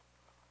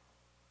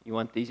You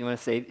want these? You want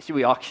to say, should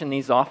we auction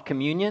these off?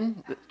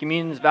 Communion?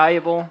 Communion is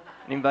valuable.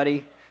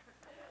 Anybody?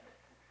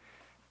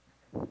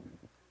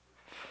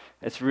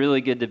 It's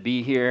really good to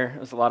be here. It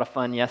was a lot of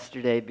fun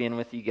yesterday being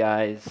with you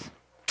guys.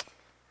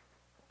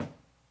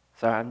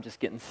 Sorry, I'm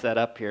just getting set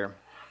up here.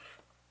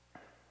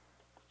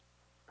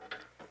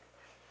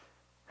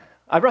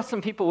 I brought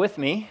some people with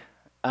me.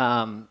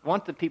 I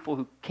want the people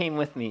who came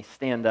with me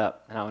stand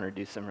up, and I'll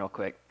introduce them real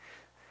quick.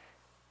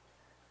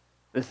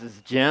 This is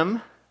Jim.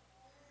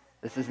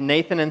 This is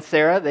Nathan and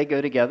Sarah. They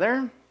go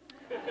together.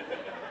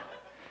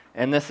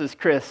 And this is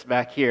Chris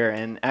back here.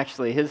 And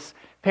actually, his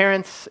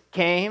parents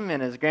came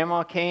and his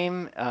grandma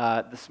came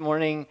this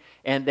morning,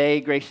 and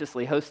they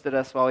graciously hosted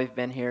us while we've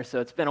been here. So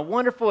it's been a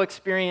wonderful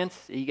experience.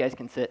 You guys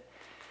can sit.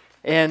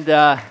 And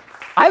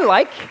I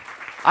like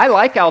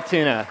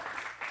Altoona.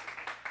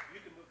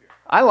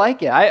 I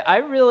like it. I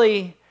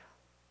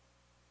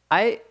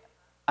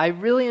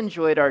really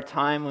enjoyed our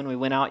time when we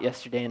went out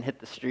yesterday and hit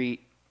the street,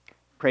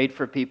 prayed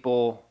for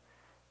people.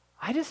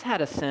 I just had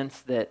a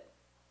sense that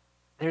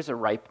there's a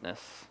ripeness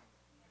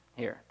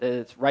here, that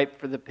it's ripe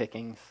for the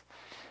pickings.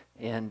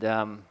 And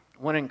I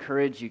want to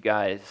encourage you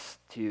guys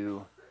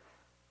to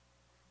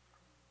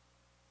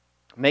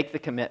make the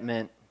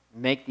commitment,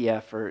 make the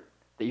effort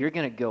that you're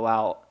going to go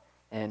out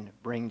and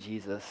bring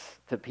Jesus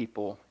to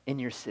people in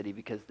your city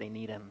because they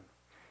need him.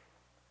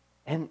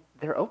 And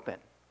they're open.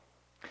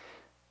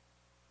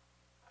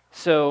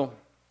 So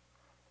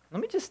I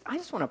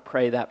just want to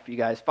pray that for you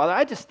guys. Father,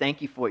 I just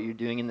thank you for what you're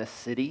doing in this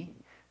city.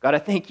 God, I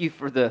thank you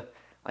for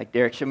like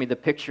Derek showed me the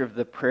picture of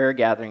the prayer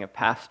gathering of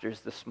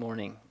pastors this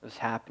morning that was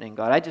happening.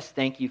 God, I just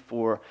thank you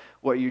for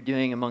what you're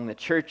doing among the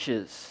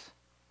churches.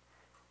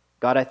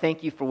 God, I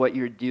thank you for what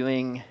you're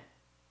doing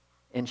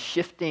in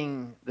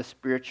shifting the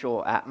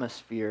spiritual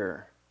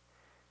atmosphere.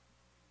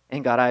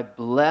 And God, I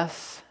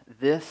bless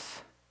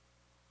this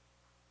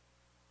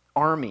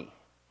army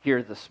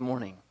here this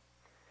morning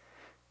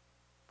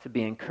to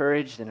be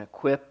encouraged and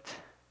equipped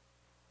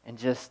and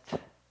just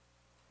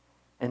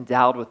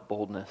endowed with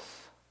boldness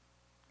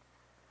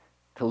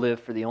to live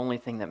for the only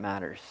thing that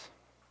matters.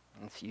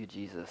 And it's you,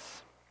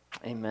 Jesus.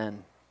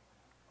 Amen.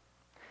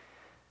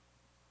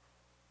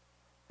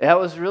 That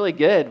was really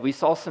good. We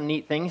saw some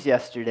neat things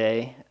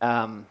yesterday.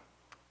 I'll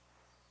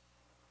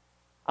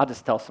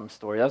just tell some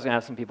stories. I was going to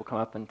have some people come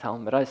up and tell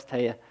them, but I'll just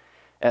tell you.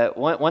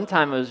 One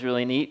time it was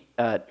really neat.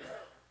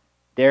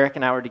 Derek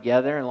and I were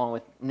together along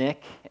with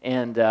Nick,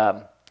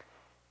 and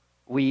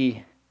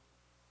we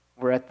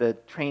were at the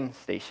train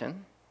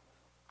station,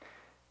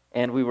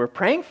 and we were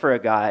praying for a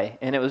guy,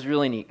 and it was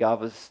really neat. God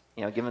was,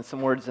 giving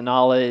some words of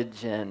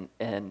knowledge and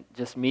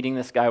just meeting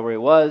this guy where he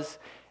was,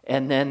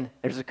 and then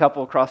there's a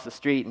couple across the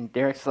street, and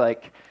Derek's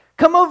like,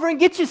 come over and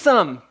get you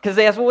some, because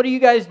they asked, well, what are you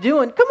guys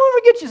doing? Come over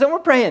and get you some, we're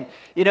praying.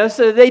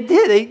 So they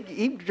did.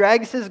 He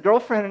drags his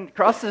girlfriend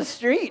across the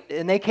street,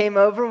 and they came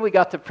over, and we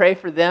got to pray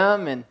for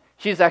them, and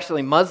she was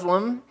actually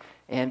Muslim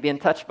and being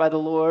touched by the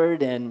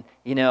Lord. And,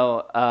 we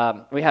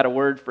had a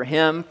word for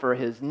him for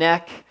his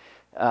neck.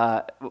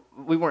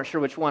 We weren't sure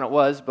which one it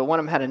was, but one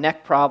of them had a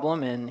neck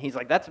problem. And he's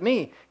like, that's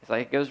me. He's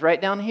like, it goes right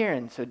down here.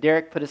 And so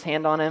Derek put his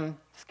hand on him,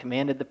 just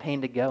commanded the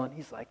pain to go. And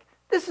he's like,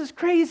 this is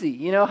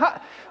crazy.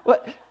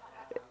 What?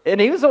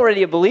 And he was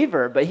already a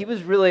believer, but he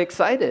was really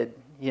excited,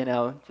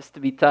 just to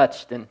be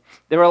touched. And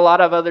there were a lot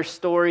of other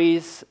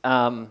stories.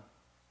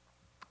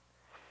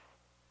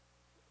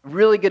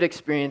 Really good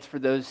experience for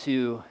those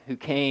who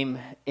came.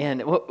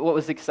 And what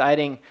was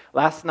exciting,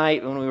 last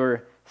night when we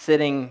were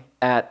sitting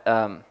at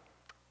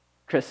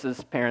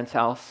Chris's parents'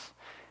 house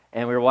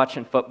and we were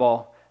watching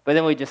football, but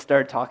then we just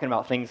started talking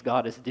about things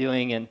God is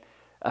doing. And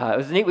it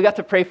was neat. We got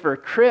to pray for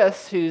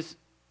Chris, who's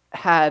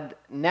had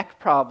neck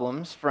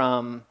problems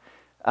from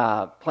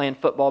playing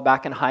football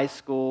back in high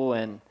school,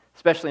 and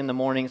especially in the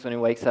mornings when he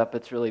wakes up,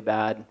 it's really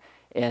bad.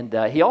 And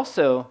he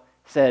also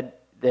said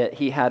that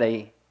he had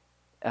a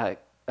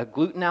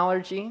gluten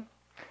allergy.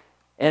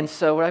 And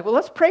so we're like, well,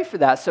 let's pray for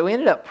that. So we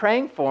ended up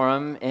praying for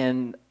him,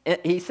 and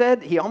he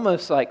said he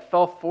almost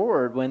fell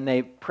forward when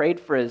they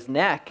prayed for his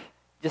neck,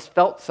 just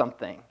felt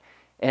something.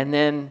 And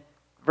then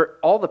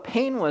all the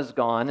pain was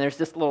gone. There's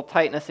this little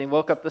tightness. He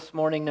woke up this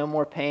morning, no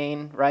more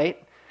pain,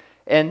 right?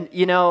 And,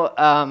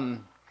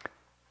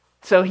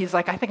 so he's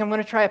like, I think I'm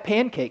going to try a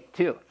pancake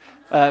too,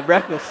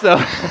 breakfast. So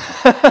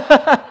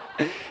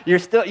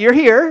you're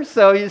here,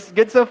 so it's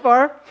good so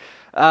far.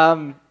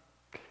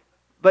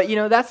 But,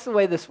 that's the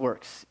way this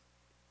works.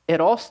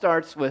 It all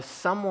starts with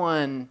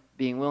someone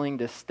being willing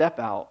to step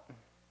out,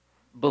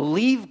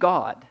 believe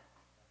God,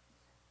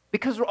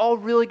 because we're all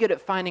really good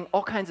at finding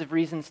all kinds of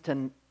reasons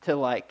to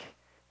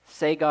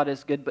say God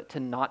is good, but to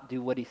not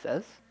do what he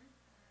says.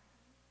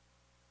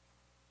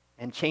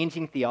 And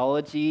changing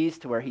theologies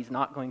to where he's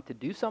not going to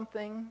do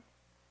something,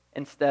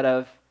 instead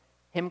of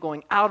him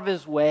going out of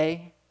his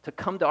way to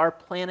come to our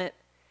planet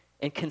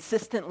and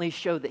consistently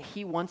show that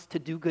he wants to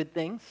do good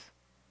things.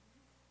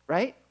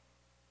 Right?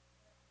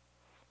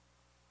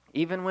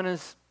 Even when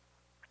his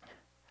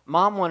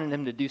mom wanted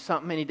him to do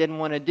something and he didn't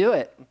want to do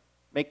it,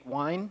 make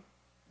wine,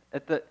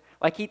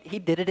 he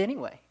did it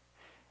anyway.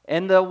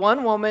 And the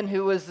one woman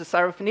who was the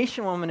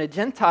Syrophoenician woman, a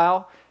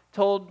Gentile,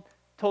 told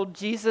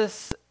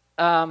Jesus,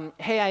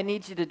 hey, I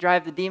need you to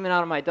drive the demon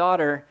out of my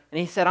daughter. And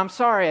he said, I'm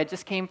sorry, I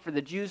just came for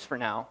the Jews for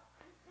now.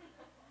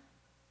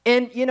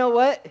 And you know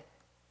what?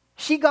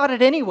 She got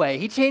it anyway.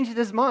 He changed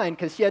his mind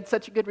because she had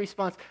such a good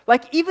response.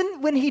 Like,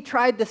 even when he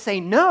tried to say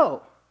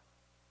no,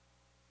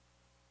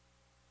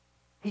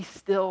 he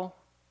still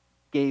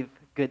gave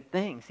good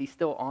things. He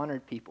still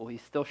honored people. He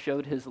still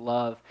showed his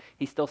love.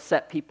 He still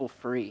set people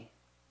free.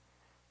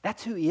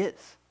 That's who he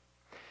is.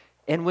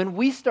 And when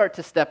we start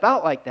to step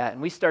out like that,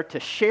 and we start to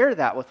share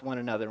that with one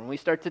another, and we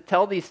start to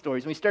tell these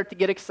stories, and we start to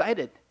get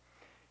excited,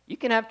 you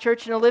can have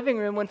church in a living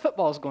room when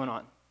football's going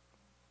on.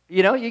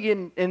 You know, you get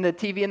in the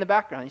TV in the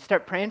background. You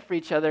start praying for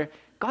each other.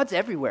 God's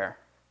everywhere.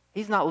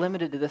 He's not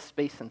limited to this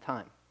space and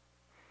time.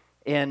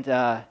 And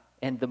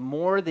the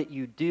more that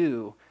you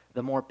do,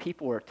 the more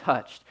people are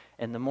touched.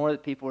 And the more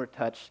that people are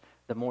touched,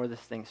 the more this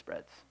thing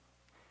spreads.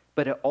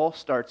 But it all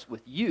starts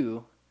with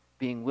you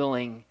being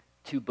willing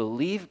to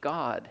believe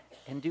God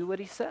and do what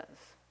he says.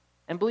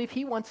 And believe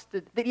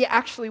that he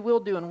actually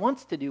will do and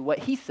wants to do what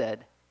he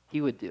said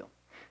he would do.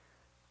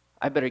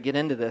 I better get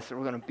into this or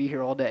we're going to be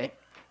here all day.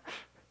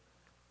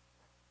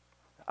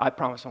 I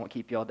promise I won't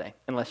keep you all day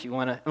unless you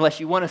want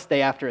to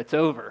stay after it's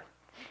over.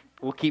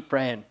 We'll keep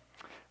praying.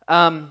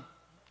 I'll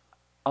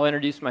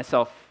introduce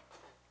myself.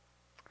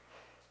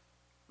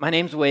 My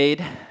name's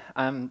Wade.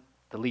 I'm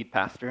the lead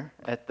pastor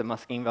at the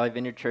Muskingum Valley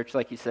Vineyard Church,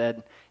 like you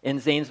said, in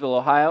Zanesville,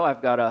 Ohio.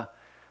 I've got a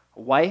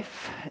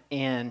wife,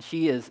 and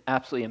she is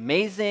absolutely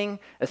amazing,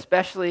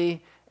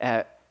 especially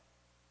at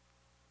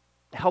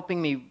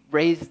helping me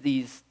raise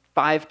these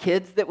 5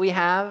 kids that we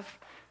have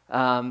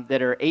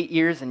that are 8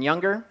 years and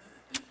younger.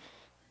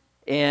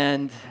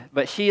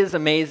 But she is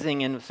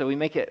amazing, and so we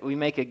make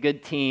a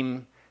good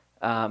team.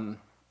 I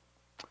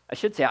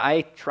should say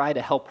I try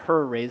to help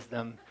her raise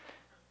them.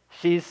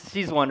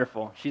 She's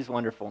wonderful. She's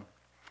wonderful.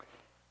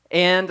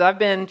 And I've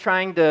been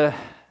trying to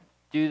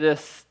do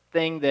this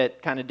thing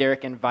that kind of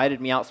Derek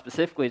invited me out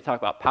specifically to talk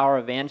about power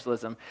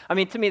evangelism. I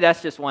mean, to me,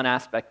 that's just one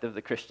aspect of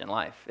the Christian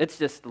life. It's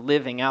just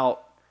living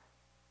out,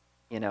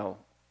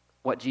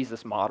 what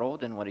Jesus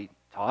modeled and what he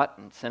taught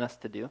and sent us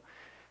to do.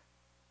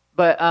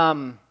 But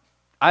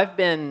I've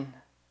been,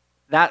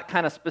 that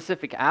kind of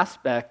specific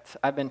aspect,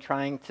 I've been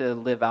trying to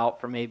live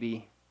out for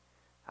maybe,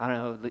 I don't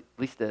know, at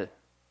least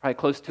probably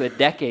close to a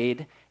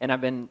decade, and I've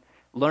been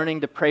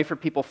learning to pray for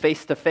people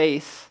face to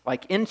face,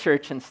 like in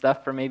church and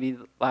stuff, for maybe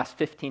the last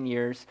 15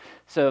 years.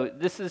 So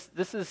this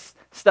is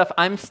stuff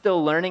I'm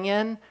still learning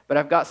in, but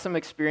I've got some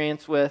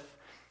experience with,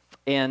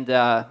 and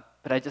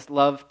but I just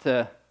love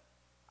to.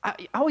 I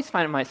always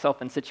find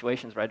myself in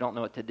situations where I don't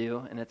know what to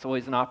do, and it's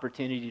always an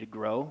opportunity to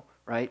grow.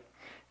 Right?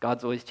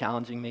 God's always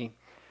challenging me.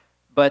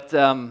 But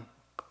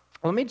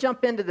let me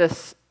jump into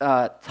this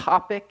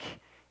topic,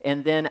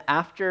 and then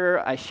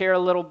after I share a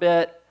little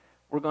bit,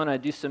 we're going to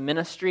do some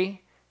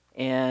ministry,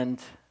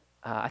 and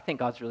I think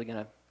God's really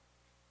going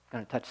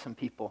to touch some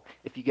people.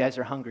 If you guys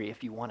are hungry,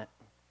 if you want it,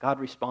 God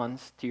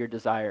responds to your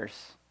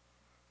desires.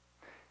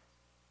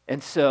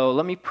 And so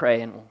let me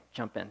pray, and we'll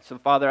jump in. So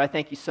Father, I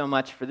thank you so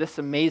much for this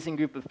amazing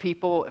group of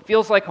people. It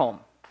feels like home.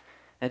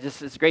 And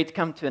it's great to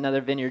come to another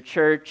Vineyard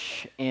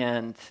Church,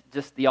 and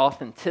just the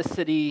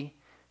authenticity,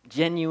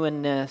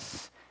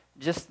 genuineness,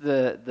 just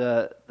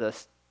the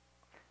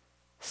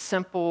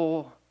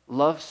simple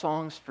love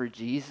songs for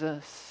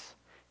Jesus.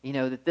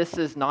 That this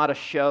is not a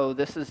show.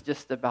 This is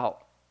just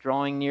about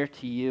drawing near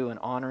to you and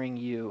honoring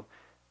you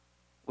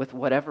with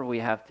whatever we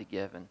have to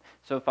give. And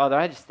so, Father,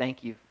 I just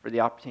thank you for the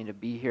opportunity to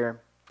be here.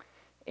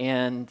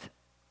 And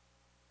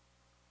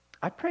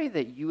I pray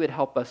that you would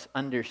help us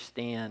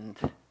understand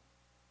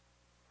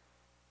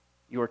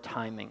your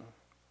timing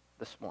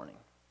this morning.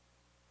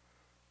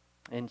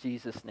 In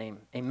Jesus' name,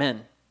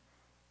 amen.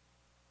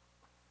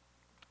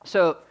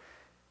 So,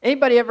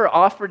 anybody ever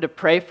offered to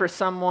pray for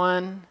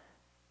someone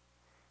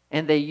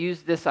and they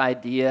used this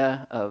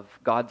idea of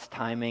God's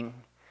timing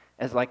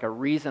as like a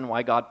reason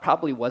why God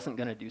probably wasn't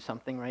going to do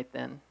something right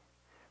then?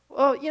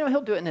 Well,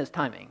 he'll do it in his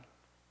timing.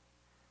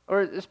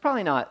 Or it's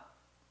probably not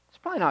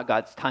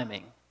God's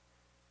timing.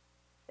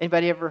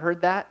 Anybody ever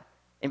heard that?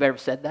 Anybody ever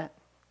said that?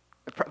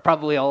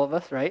 Probably all of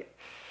us, right?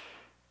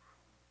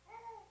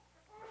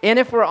 And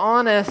if we're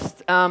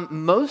honest,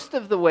 most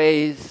of the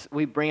ways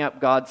we bring up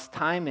God's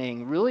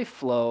timing really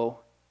flow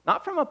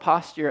not from a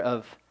posture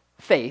of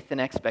faith and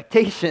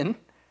expectation,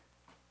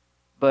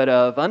 but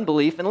of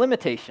unbelief and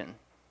limitation.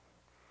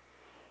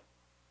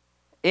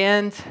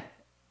 And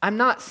I'm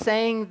not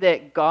saying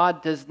that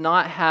God does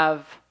not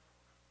have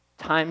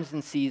times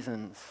and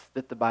seasons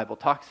that the Bible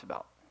talks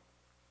about,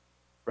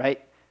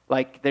 right?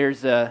 Like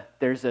there's a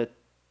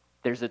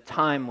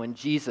time when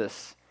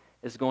Jesus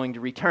is going to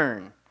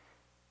return.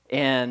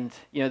 And,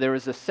 there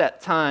was a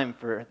set time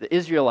for the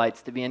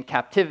Israelites to be in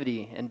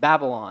captivity in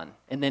Babylon,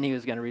 and then he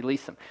was going to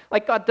release them.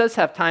 Like, God does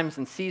have times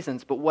and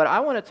seasons, but what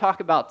I want to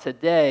talk about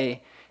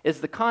today is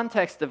the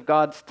context of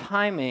God's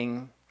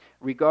timing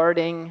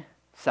regarding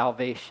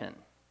salvation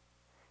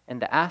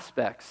and the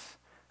aspects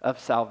of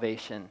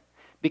salvation.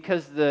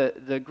 because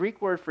the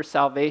Greek word for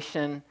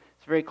salvation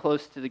is very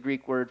close to the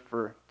Greek word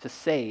for to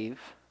save,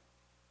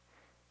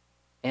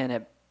 and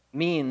it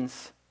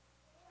means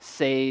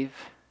save,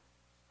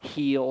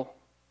 heal,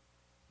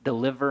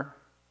 deliver,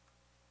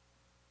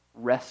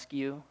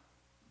 rescue,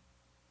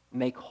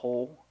 make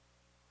whole.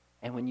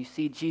 And when you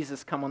see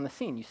Jesus come on the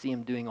scene, you see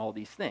him doing all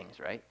these things,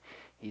 right?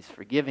 He's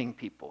forgiving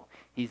people.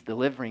 He's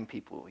delivering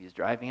people. He's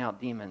driving out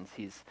demons.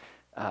 He's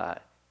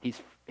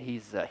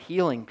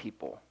healing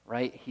people,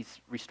 right?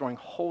 He's restoring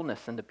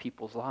wholeness into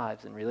people's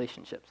lives and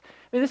relationships.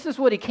 I mean, this is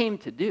what he came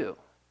to do.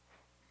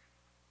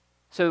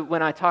 So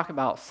when I talk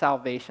about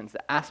salvations,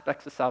 the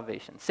aspects of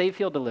salvation, save,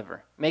 heal,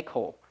 deliver, make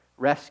whole,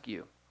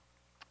 rescue.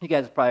 You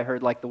guys have probably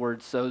heard like the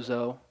word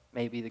sozo,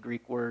 maybe the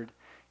Greek word.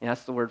 And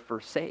that's the word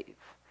for save,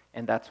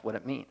 and that's what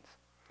it means.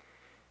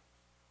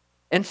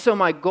 And so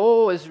my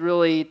goal is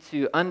really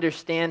to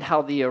understand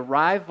how the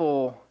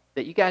arrival,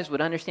 that you guys would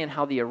understand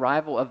how the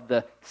arrival of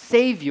the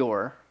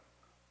Savior,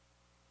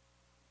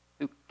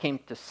 who came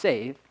to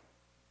save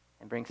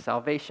and bring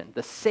salvation,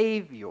 the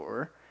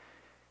Savior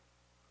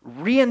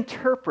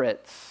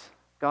reinterprets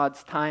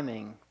God's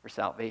timing for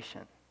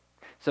salvation.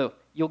 So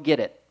you'll get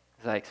it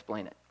as I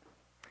explain it.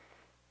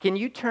 Can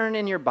you turn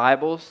in your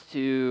Bibles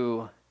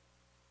to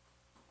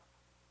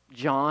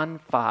John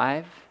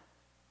 5?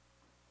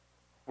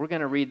 We're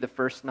going to read the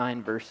first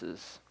 9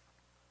 verses.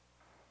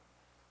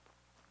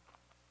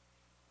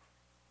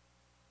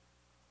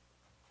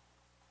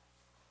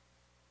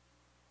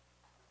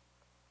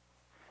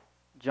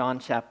 John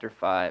chapter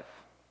 5.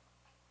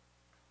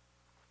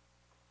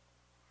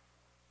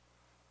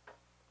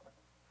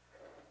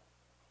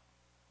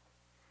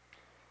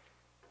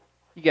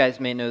 You guys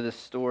may know this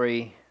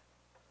story,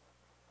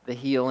 the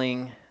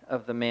healing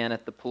of the man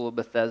at the pool of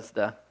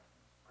Bethesda.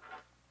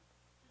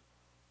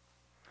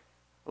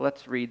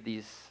 Let's read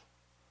these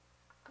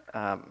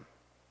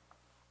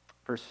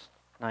first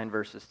 9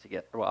 verses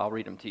together. Well, I'll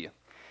read them to you.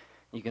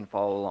 You can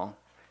follow along.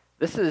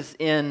 This is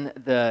in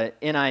the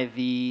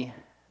NIV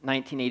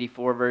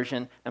 1984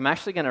 version. I'm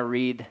actually going to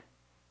read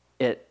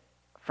it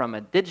from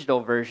a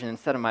digital version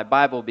instead of my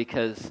Bible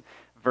because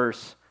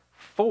verse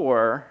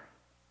 4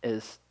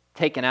 is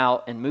taken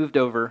out and moved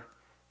over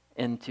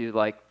into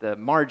like the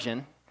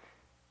margin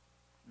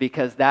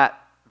because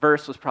that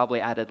verse was probably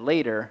added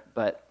later,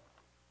 but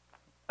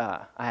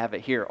I have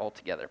it here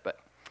altogether. But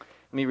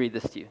let me read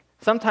this to you.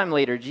 Sometime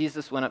later,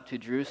 Jesus went up to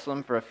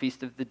Jerusalem for a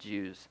feast of the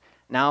Jews.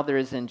 Now there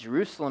is in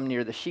Jerusalem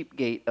near the sheep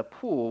gate a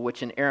pool,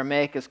 which in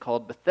Aramaic is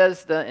called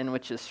Bethesda, and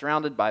which is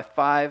surrounded by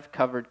 5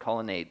 covered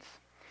colonnades.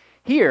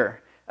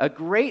 Here, a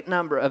great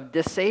number of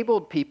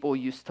disabled people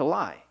used to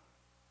lie: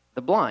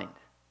 the blind,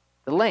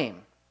 the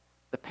lame,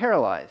 the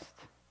paralyzed,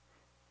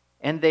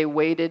 and they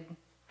waited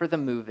for the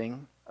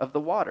moving of the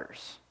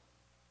waters.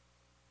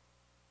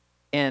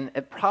 And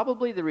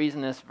probably the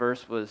reason this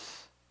verse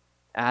was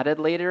added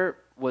later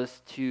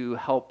was to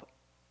help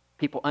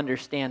people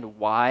understand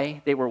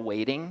why they were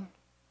waiting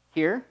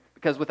here,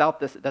 because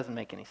without this, it doesn't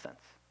make any sense.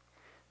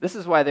 This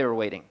is why they were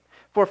waiting.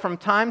 For from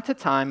time to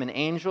time, an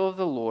angel of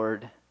the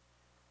Lord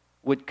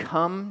would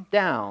come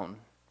down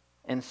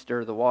and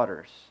stir the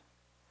waters.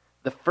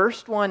 The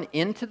first one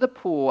into the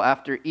pool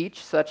after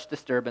each such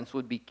disturbance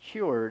would be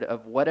cured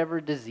of whatever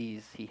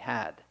disease he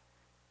had.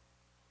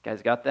 You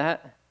guys got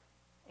that?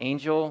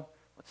 Angel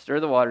would stir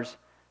the waters.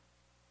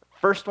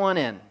 First one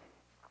in.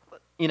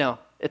 You know,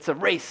 it's a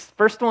race.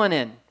 First one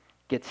in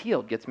gets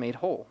healed, gets made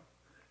whole.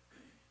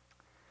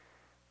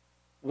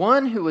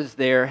 One who was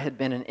there had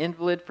been an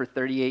invalid for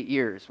 38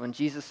 years. When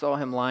Jesus saw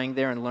him lying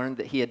there and learned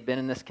that he had been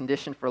in this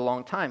condition for a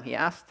long time, he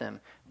asked him,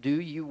 "Do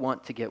you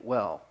want to get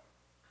well?"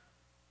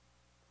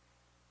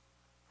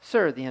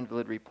 "Sir," the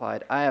invalid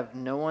replied, "I have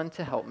no one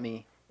to help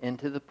me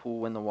into the pool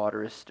when the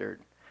water is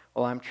stirred.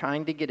 While I'm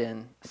trying to get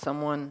in,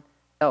 someone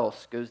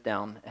else goes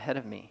down ahead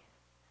of me."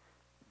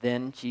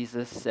 Then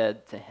Jesus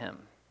said to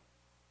him,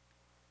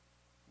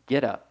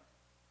 "Get up,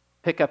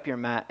 pick up your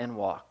mat and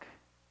walk."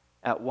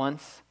 At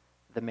once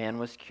the man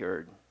was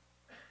cured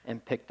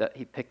and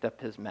he picked up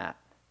his mat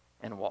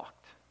and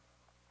walked.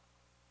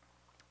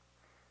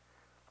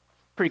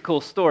 Pretty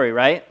cool story,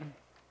 right?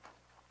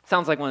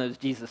 Sounds like one of those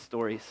Jesus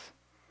stories.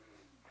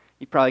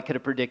 You probably could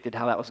have predicted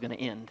how that was going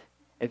to end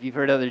if you've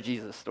heard other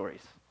Jesus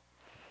stories.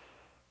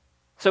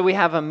 So we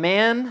have a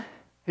man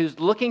who's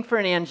looking for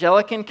an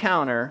angelic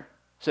encounter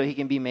so he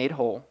can be made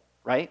whole,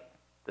 right?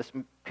 This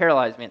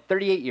paralyzed man,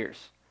 38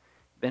 years,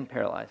 been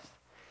paralyzed.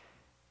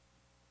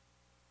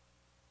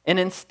 And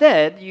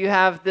instead, you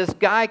have this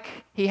guy,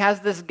 he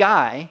has this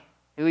guy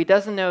who he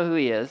doesn't know who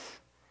he is,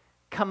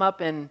 come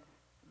up and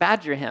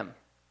badger him.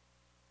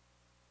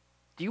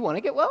 "Do you want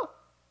to get well?"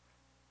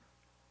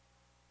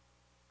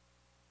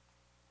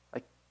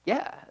 Like,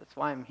 yeah, that's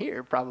why I'm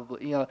here,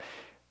 probably. You know,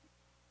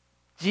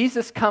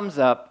 Jesus comes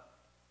up,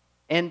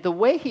 and the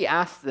way he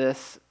asks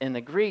this in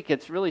the Greek,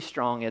 it's really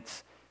strong.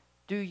 It's,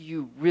 "Do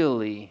you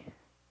really,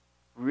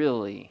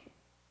 really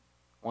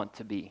want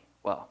to be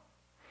well?"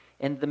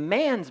 And the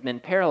man's been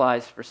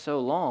paralyzed for so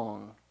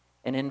long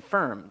and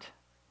infirmed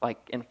Like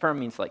infirm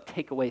means like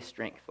take away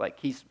strength. Like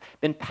he's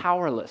been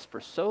powerless for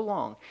so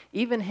long.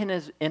 Even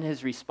in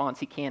his response,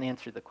 he can't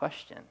answer the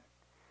question.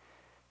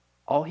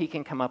 All he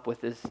can come up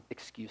with is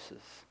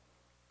excuses.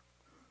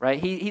 Right?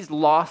 He's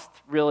lost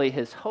really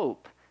his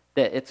hope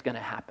that it's going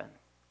to happen.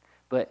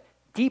 But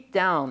deep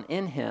down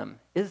in him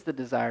is the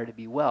desire to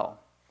be well.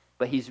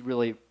 But he's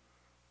really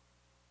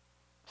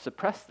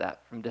suppressed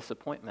that from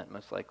disappointment,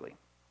 most likely.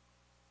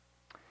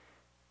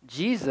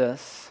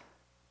 Jesus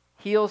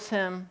heals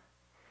him.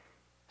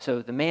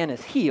 So the man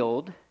is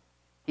healed.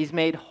 He's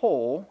made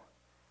whole.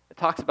 It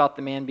talks about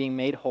the man being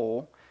made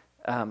whole,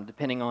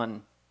 depending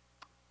on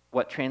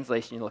what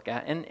translation you look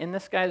at. And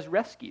this guy is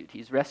rescued.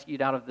 He's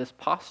rescued out of this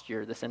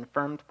posture, this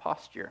infirmed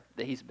posture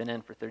that he's been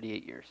in for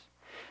 38 years.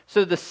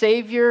 So the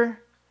Savior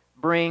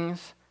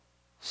brings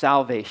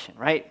salvation,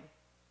 right?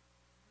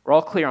 We're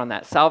all clear on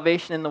that.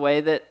 Salvation in the way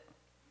that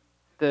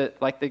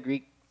the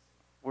Greek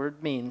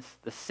word means,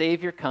 the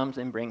Savior comes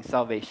and brings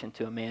salvation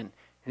to a man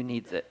who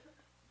needs it.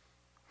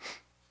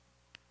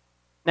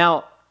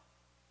 Now,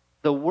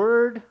 the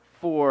word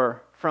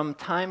for from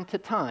time to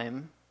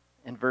time,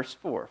 in verse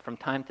 4, from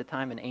time to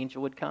time an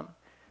angel would come,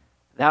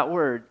 that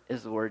word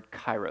is the word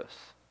kairos.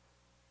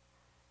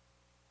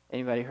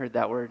 Anybody heard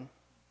that word?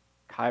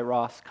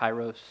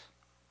 Kairos.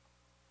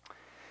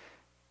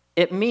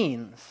 It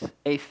means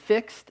a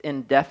fixed,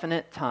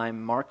 indefinite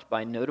time marked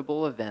by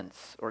notable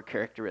events or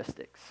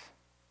characteristics.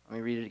 Let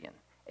me read it again.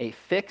 A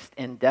fixed,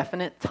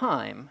 indefinite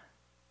time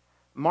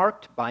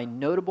marked by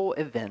notable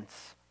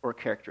events or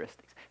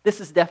characteristics.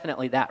 This is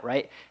definitely that,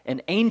 right?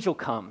 An angel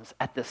comes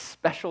at this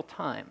special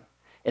time.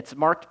 It's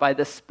marked by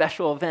this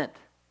special event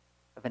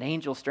of an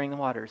angel stirring the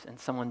waters and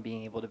someone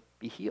being able to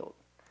be healed.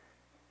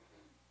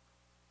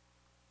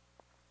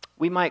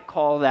 We might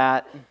call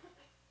that's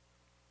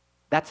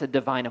a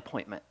divine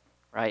appointment,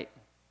 right?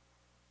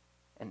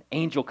 An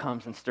angel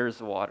comes and stirs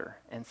the water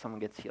and someone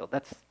gets healed.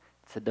 It's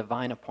a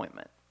divine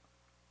appointment.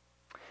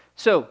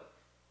 So,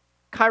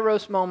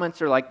 kairos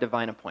moments are like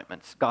divine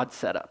appointments, God's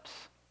setups.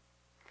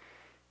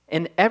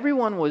 And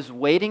everyone was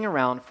waiting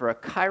around for a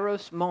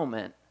kairos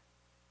moment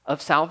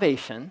of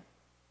salvation,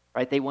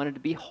 right? They wanted to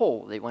be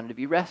whole. They wanted to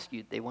be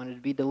rescued. They wanted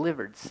to be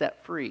delivered,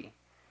 set free.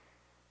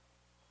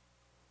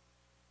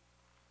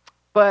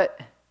 But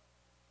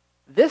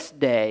this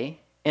day,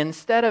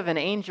 instead of an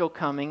angel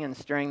coming and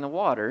stirring the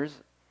waters,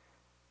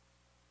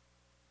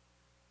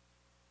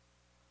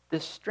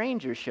 this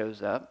stranger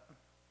shows up,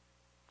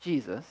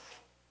 Jesus,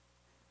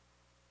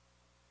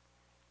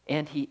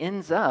 and he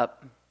ends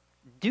up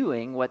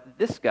doing what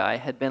this guy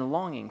had been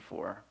longing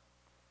for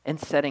and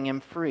setting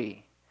him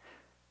free.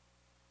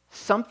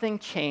 Something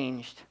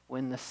changed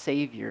when the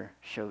Savior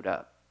showed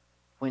up.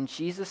 When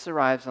Jesus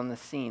arrives on the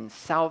scene,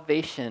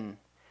 salvation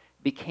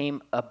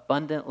became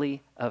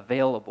abundantly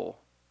available,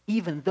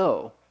 even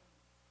though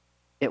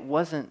it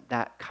wasn't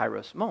that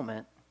kairos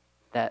moment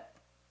that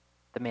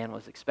the man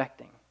was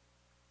expecting.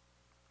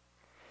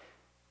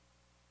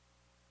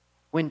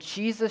 When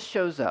Jesus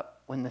shows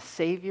up, when the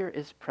Savior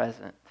is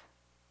present,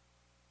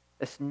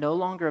 it's no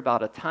longer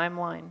about a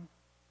timeline.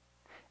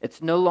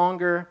 It's no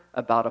longer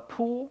about a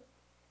pool,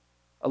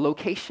 a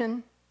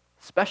location,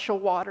 special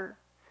water.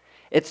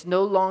 It's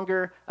no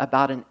longer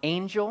about an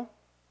angel.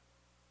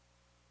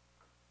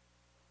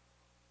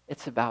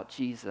 It's about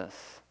Jesus,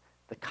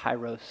 the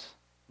kairos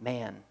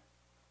man.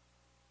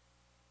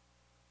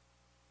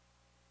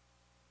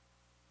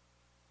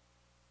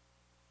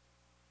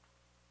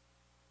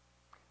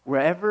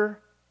 Wherever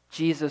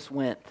Jesus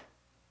went,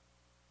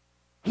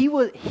 he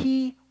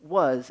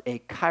was a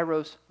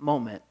kairos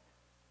moment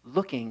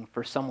looking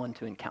for someone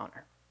to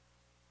encounter.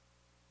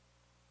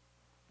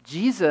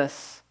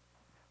 Jesus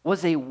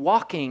was a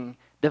walking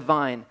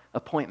divine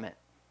appointment.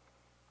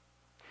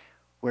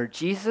 Where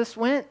Jesus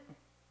went,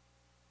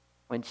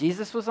 when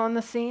Jesus was on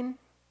the scene,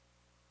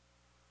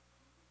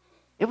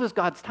 it was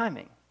God's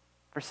timing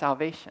for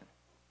salvation,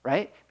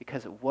 right?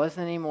 Because it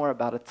wasn't anymore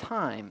about a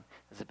time,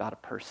 it was about a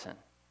person,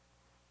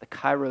 the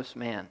kairos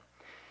man.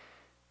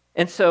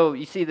 And so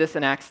you see this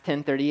in Acts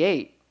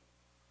 10:38.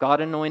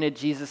 God anointed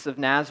Jesus of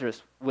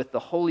Nazareth with the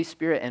Holy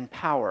Spirit and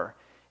power,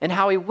 and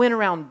how he went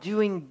around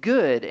doing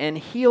good and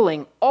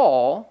healing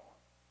all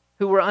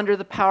who were under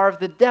the power of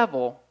the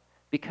devil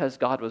because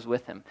God was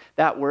with him.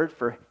 That word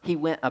for he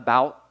went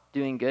about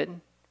doing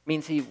good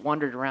means he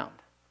wandered around.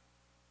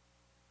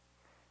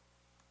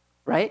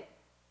 Right?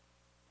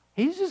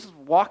 He's just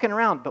walking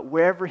around, but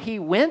wherever he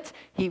went,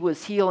 he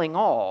was healing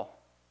all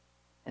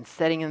and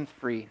setting them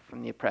free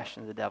from the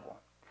oppression of the devil.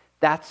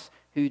 That's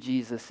who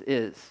Jesus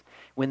is.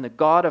 When the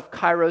God of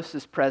Kairos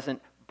is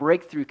present,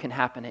 breakthrough can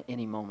happen at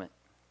any moment.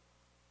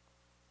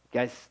 You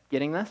guys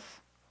getting this?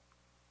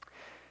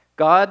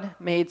 God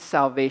made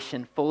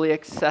salvation fully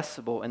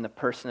accessible in the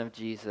person of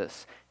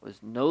Jesus. It was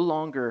no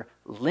longer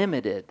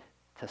limited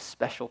to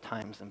special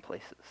times and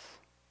places.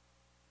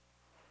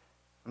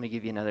 Let me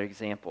give you another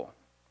example.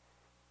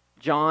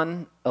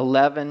 John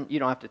 11, you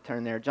don't have to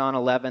turn there. John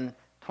 11,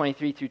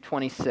 23 through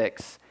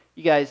 26.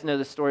 You guys know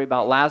the story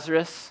about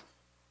Lazarus,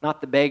 not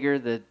the beggar,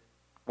 the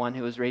one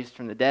who was raised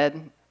from the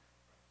dead.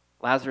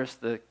 Lazarus,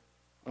 the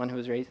one who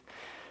was raised.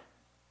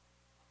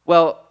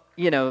 Well,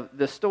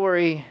 the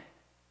story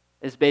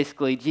is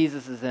basically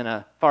Jesus is in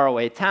a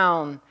faraway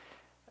town.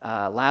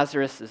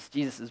 Lazarus is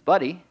Jesus'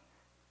 buddy,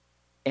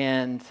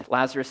 and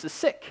Lazarus is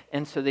sick.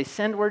 And so they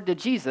send word to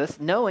Jesus,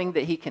 knowing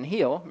that he can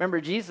heal. Remember,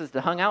 Jesus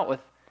had hung out with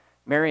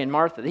Mary and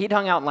Martha. He'd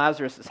hung out in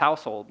Lazarus'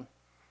 household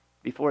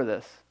before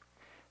this.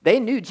 They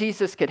knew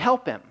Jesus could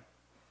help him.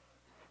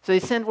 So they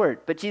send word,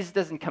 but Jesus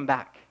doesn't come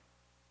back.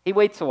 He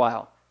waits a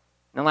while,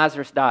 and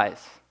Lazarus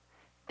dies.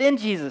 Then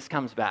Jesus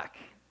comes back.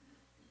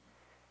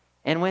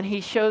 And when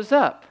he shows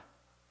up,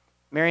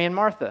 Mary and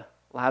Martha,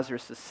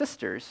 Lazarus'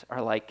 sisters,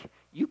 are like,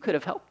 you could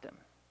have helped him.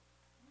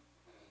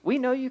 We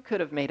know you could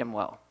have made him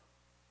well.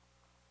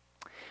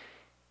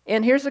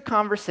 And here's a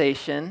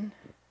conversation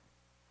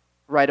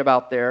right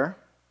about there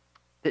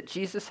that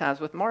Jesus has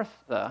with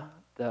Martha,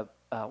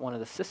 one of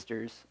the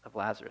sisters of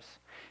Lazarus.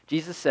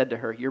 Jesus said to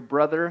her, your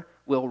brother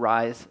will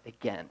rise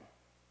again.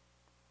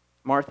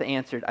 Martha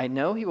answered, I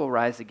know he will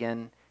rise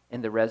again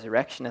in the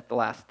resurrection at the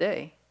last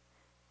day.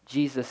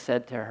 Jesus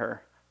said to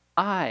her,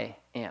 I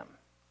am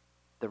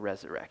the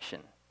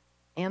resurrection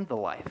and the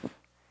life.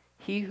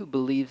 He who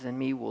believes in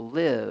me will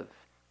live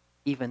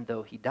even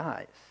though he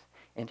dies.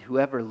 And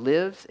whoever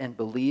lives and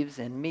believes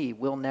in me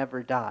will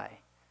never die.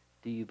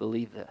 Do you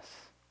believe this?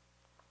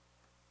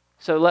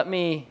 So let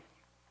me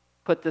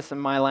put this in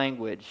my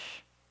language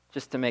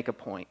just to make a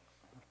point.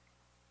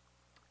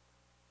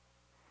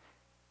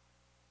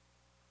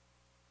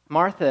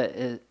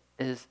 Martha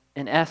is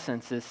in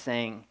essence is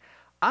saying,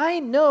 I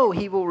know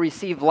he will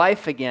receive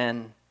life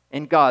again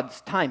in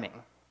God's timing.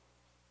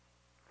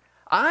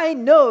 I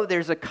know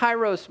there's a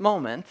kairos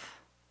moment,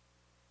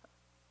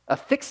 a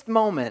fixed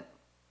moment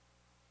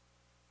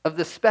of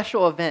the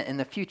special event in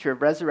the future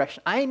of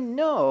resurrection. I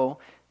know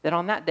that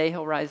on that day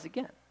he'll rise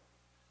again.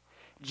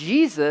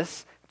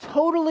 Jesus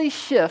totally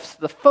shifts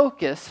the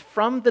focus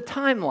from the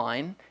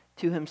timeline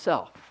to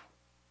himself.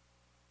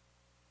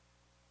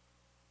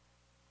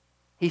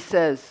 He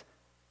says,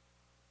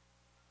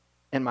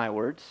 in my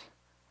words,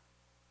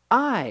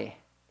 I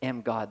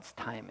am God's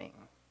timing.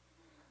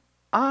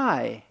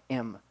 I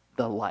am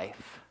the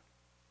life.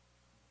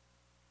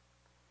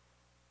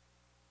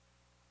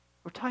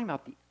 We're talking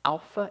about the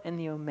Alpha and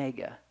the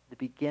Omega, the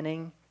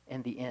beginning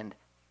and the end.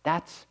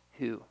 That's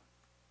who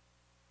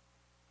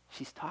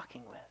she's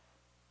talking with.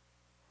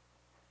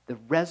 The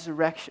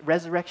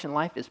resurrection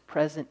life is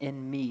present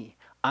in me.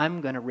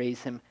 I'm going to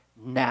raise him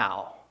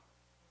now.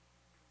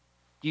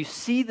 You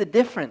see the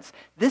difference?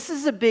 This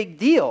is a big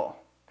deal.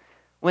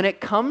 When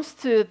it comes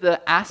to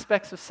the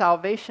aspects of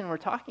salvation we're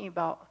talking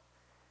about,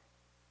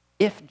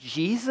 if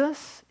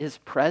Jesus is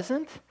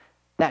present,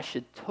 that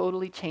should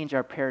totally change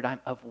our paradigm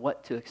of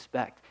what to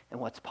expect and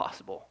what's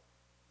possible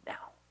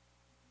now.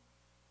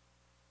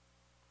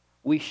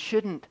 We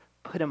shouldn't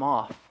put him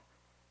off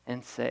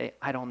and say,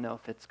 I don't know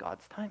if it's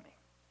God's timing.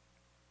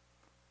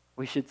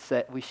 We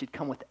should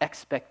come with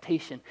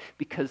expectation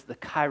because the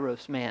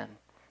Kairos man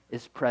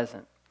is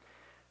present.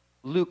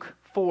 Luke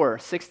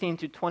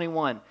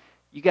 4:16-21.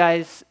 You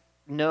guys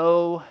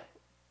know,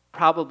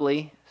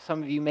 probably,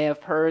 some of you may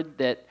have heard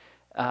that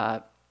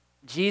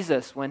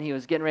Jesus, when he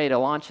was getting ready to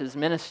launch his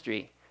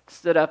ministry,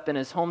 stood up in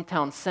his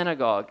hometown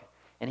synagogue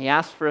and he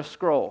asked for a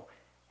scroll.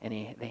 And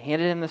they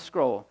handed him the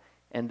scroll.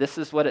 And this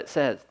is what it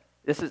says.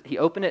 He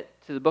opened it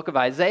to the book of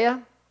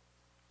Isaiah.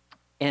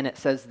 And it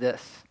says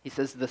this. He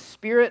says, the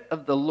Spirit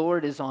of the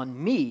Lord is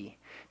on me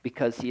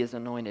because he has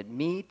anointed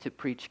me to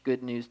preach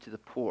good news to the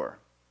poor.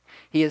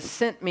 He has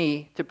sent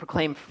me to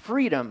proclaim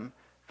freedom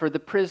for the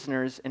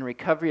prisoners and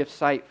recovery of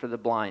sight for the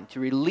blind, to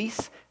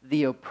release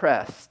the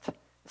oppressed.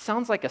 It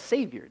sounds like a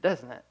savior,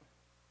 doesn't it?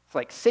 It's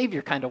like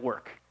savior kind of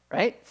work,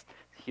 right?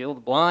 Heal the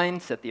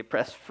blind, set the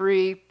oppressed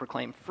free,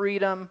 proclaim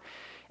freedom,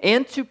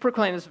 and to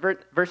proclaim, this is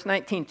verse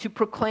 19, to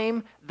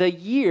proclaim the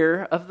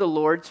year of the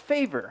Lord's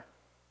favor.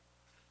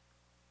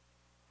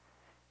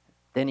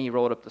 Then he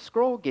rolled up the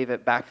scroll, gave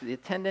it back to the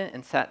attendant,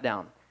 and sat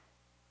down.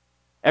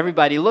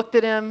 Everybody looked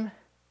at him,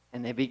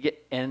 and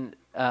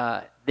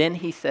then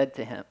he said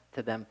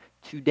to them,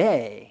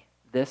 today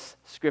this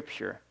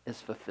scripture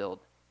is fulfilled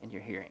in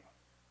your hearing.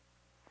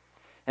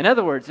 In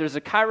other words, there's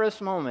a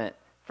kairos moment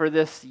for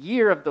this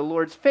year of the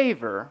Lord's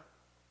favor,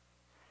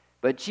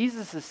 but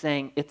Jesus is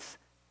saying it's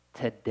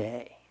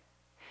today.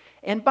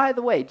 And by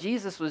the way,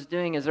 Jesus was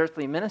doing his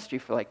earthly ministry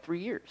for like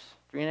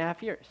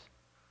 3.5 years.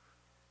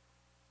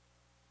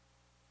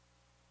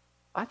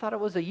 I thought it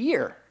was a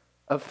year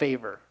of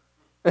favor.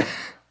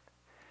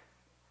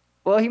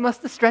 Well, he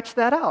must have stretched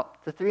that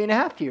out to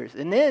 3.5 years.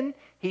 And then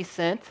he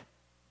sent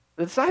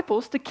the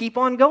disciples to keep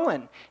on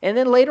going. And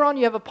then later on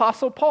you have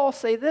Apostle Paul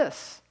say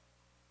this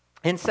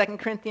in 2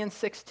 Corinthians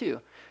 6:2.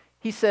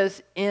 He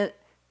says,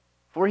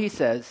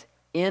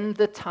 in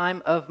the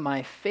time of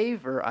my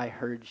favor I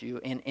heard you,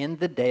 and in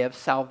the day of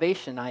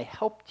salvation I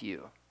helped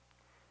you.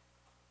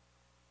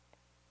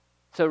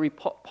 So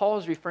Paul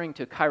is referring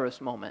to a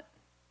kairos moment.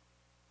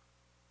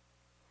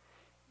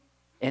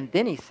 And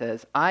then he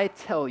says, I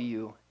tell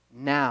you,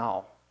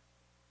 now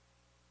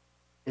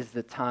is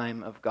the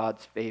time of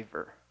God's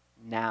favor.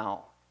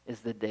 now is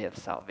the day of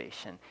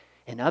salvation.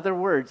 In other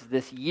words,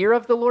 this year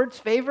of the Lord's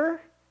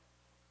favor,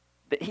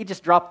 he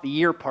just dropped the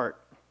year part.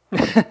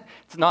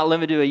 It's not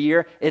limited to a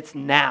year, it's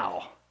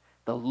now.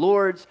 The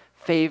Lord's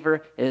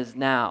favor is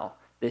now.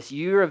 This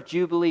year of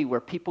Jubilee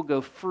where people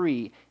go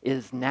free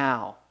is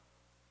now.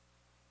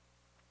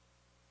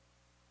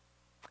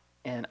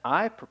 And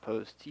I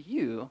propose to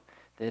you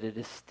that it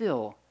is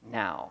still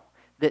now,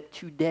 that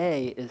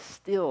today is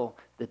still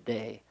the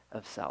day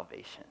of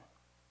salvation.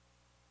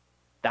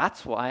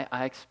 That's why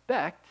I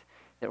expect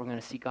that we're going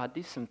to see God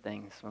do some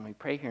things when we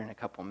pray here in a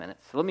couple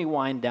minutes. So let me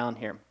wind down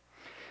here.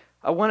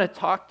 I want to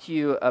talk to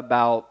you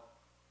about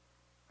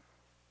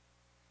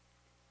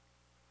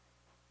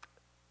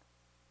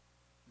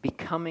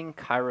becoming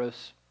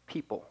Kairos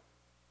people.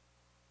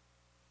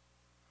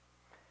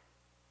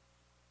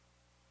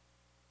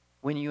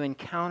 When you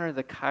encounter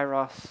the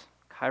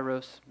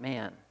Kairos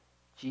man,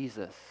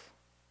 Jesus,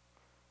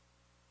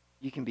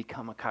 you can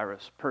become a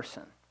Kairos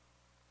person.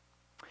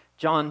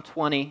 John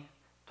 20,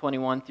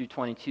 21 through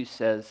 22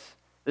 says,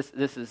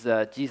 this is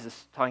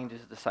Jesus talking to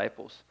his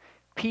disciples.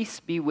 Peace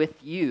be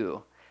with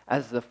you.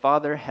 As the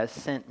Father has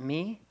sent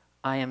me,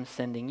 I am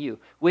sending you.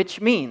 Which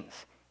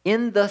means,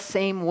 in the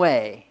same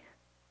way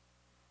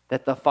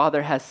that the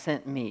Father has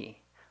sent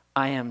me,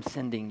 I am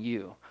sending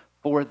you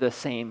for the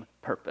same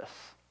purpose.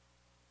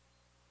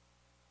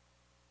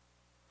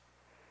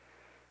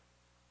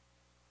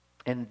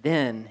 And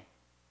then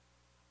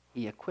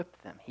he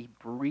equipped them. He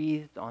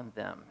breathed on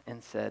them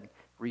and said,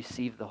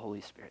 receive the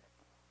Holy Spirit.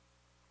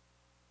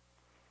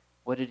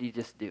 What did he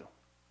just do?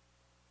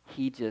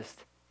 He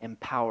just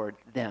empowered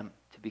them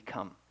to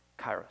become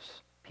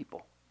Kairos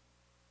people.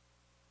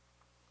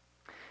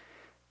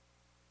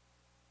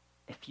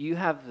 If you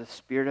have the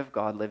Spirit of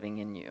God living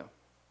in you,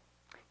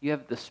 you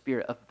have the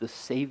Spirit of the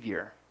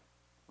Savior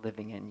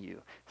living in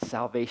you.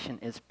 Salvation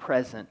is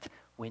present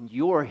when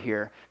you're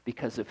here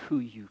because of who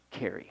you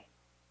carry.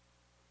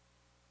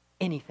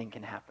 Anything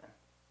can happen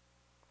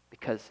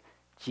because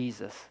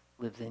Jesus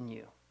lives in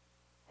you.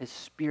 His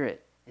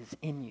Spirit is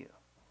in you.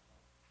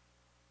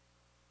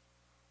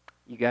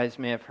 You guys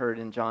may have heard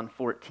in John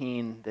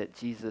 14 that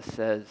Jesus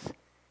says,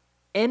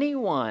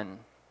 anyone,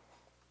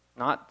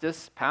 not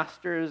just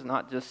pastors,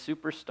 not just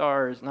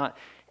superstars, not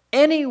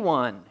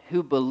anyone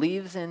who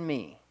believes in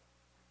me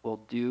will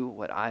do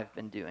what I've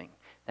been doing.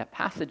 That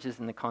passage is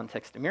in the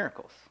context of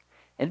miracles.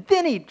 And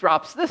then he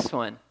drops this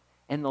one,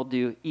 and they'll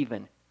do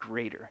even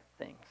greater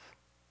things.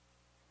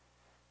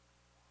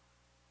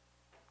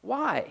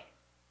 Why?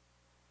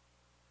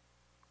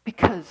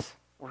 Because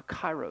we're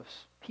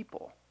Kairos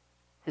people.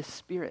 His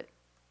Spirit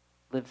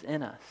lives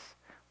in us.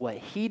 What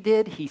he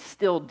did, he's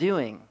still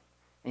doing,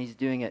 and he's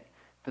doing it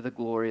for the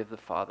glory of the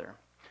Father.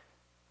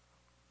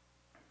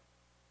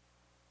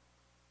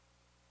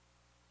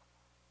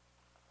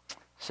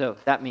 So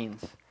that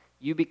means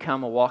you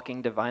become a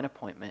walking divine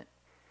appointment,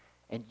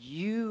 and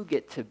you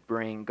get to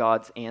bring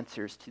God's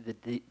answers to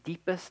the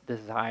deepest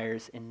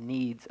desires and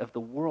needs of the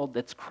world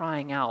that's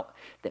crying out,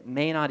 that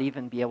may not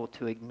even be able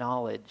to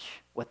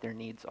acknowledge what their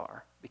needs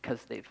are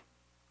because they've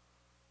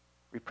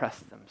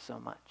repressed them so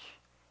much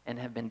and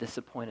have been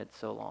disappointed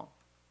so long.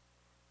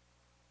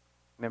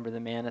 Remember the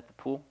man at the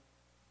pool?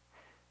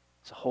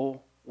 It's a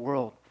whole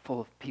world full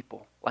of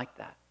people like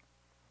that,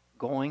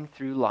 going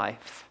through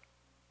life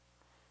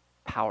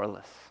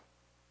powerless,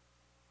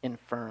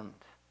 infirmed.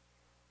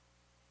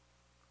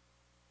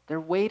 They're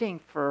waiting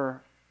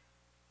for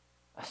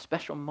a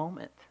special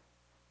moment.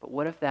 But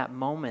what if that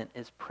moment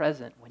is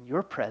present when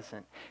you're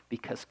present?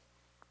 Because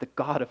the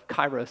God of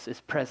Kairos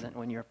is present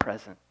when you're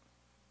present.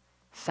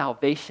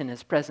 Salvation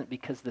is present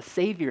because the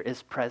Savior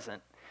is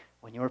present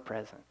when you're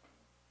present.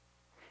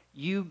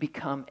 You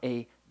become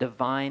a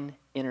divine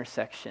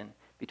intersection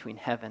between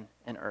heaven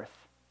and earth.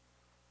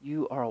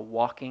 You are a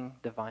walking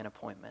divine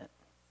appointment.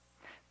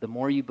 The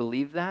more you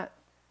believe that,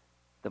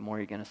 the more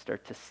you're going to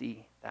start to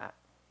see that.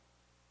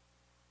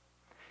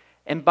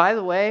 And by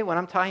the way, what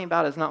I'm talking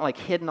about is not like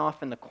hidden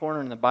off in the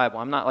corner in the Bible.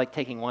 I'm not like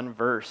taking one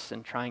verse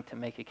and trying to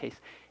make a case.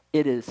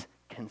 It is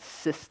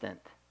consistent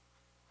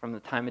from the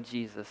time of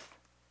Jesus,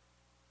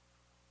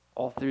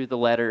 all through the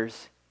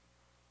letters.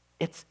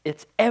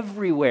 It's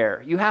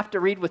everywhere. You have to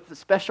read with the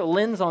special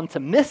lens on to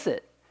miss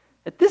it.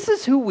 That this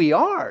is who we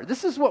are.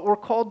 This is what we're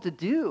called to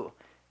do.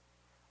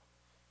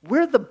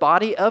 We're the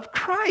body of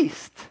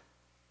Christ,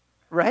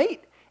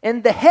 right?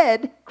 And the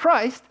head,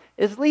 Christ,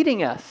 is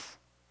leading us.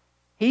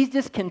 He's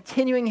just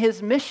continuing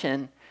his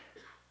mission.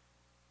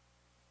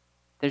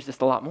 There's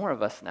just a lot more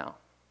of us now.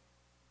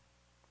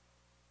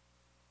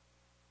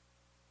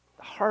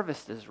 The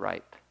harvest is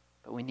ripe,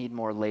 but we need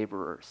more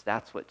laborers.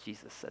 That's what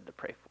Jesus said to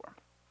pray for.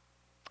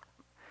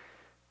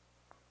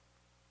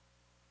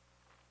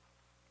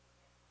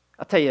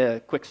 I'll tell you a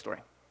quick story,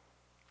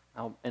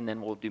 and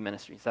then we'll do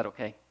ministry. Is that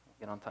okay?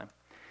 Get on time.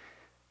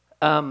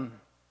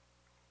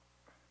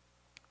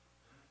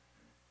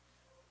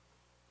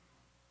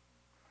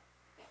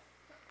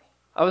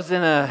 I was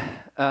in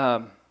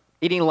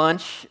eating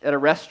lunch at a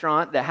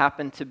restaurant that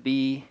happened to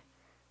be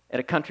at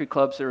a country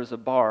club, so there was a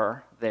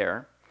bar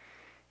there.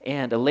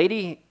 And a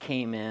lady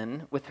came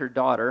in with her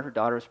daughter. Her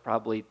daughter was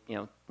probably,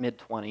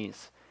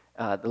 mid-20s.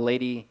 The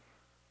lady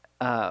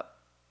had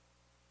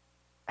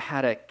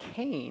a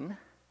cane,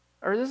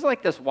 or this is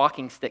like this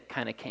walking stick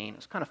kind of cane. It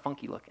was kind of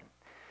funky looking.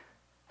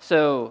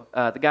 So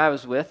the guy I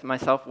was with,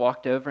 myself,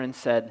 walked over and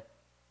said,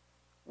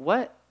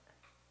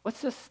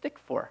 what's this stick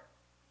for?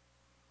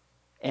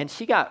 And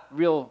she got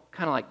real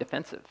kind of like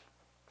defensive.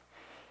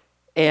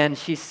 And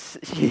she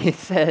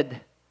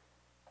said,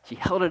 she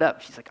held it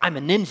up. She's like, I'm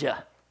a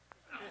ninja.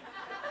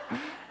 I'm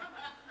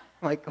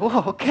like,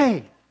 oh,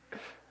 okay.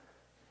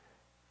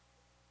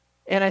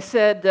 And I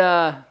said,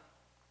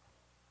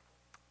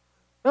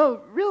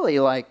 oh, really?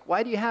 Like,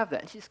 why do you have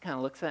that? And she just kind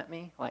of looks at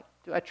me like,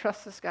 do I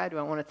trust this guy? Do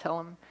I want to tell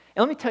him?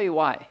 And let me tell you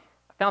why.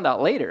 I found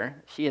out later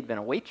she had been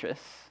a waitress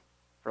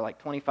for like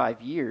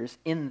 25 years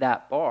in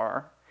that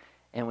bar.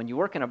 And when you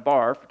work in a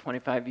bar for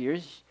 25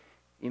 years,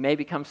 you may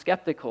become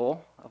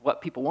skeptical of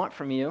what people want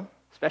from you,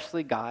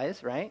 especially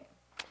guys, right?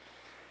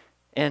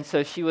 And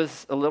so she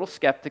was a little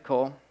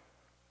skeptical.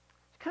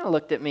 She kind of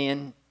looked at me,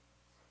 and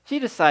she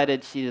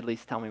decided she'd at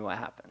least tell me what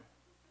happened.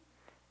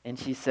 And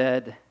she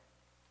said,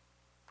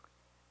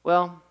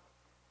 well,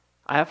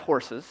 I have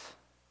horses,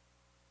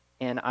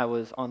 and I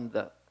was on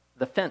the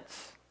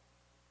fence,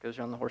 goes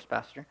around the horse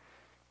pasture,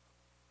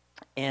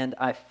 and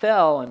I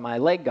fell, and my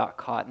leg got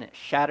caught, and it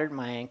shattered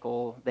my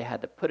ankle. They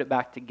had to put it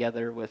back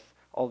together with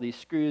all these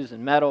screws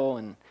and metal,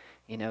 and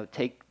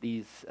take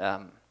these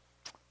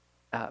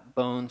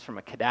bones from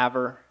a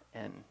cadaver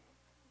and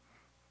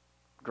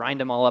grind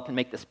them all up and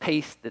make this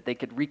paste that they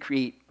could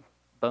recreate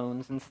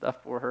bones and stuff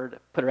for her to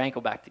put her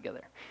ankle back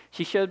together.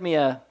 She showed me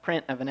a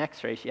print of an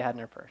x-ray she had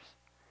in her purse.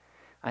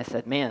 I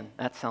said, man,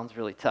 that sounds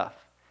really tough.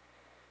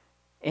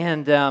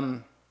 And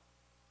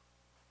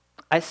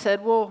I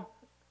said, well,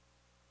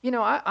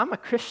 I'm a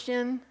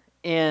Christian,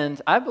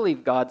 and I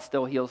believe God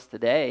still heals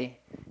today,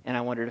 and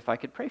I wondered if I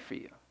could pray for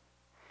you.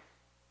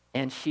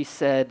 And she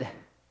said,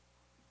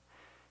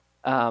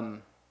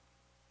 all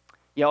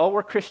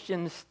we're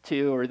Christians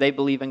too, or they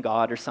believe in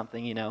God or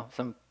something, you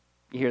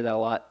hear that a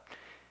lot.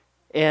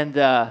 And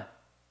I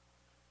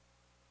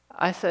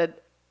said,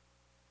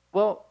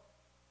 well,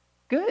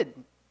 good.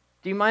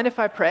 Do you mind if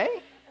I pray?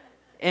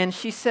 And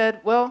she said,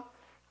 well,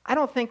 I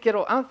don't think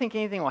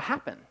anything will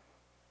happen.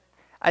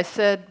 I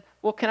said,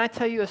 well, can I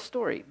tell you a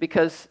story?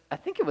 Because I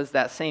think it was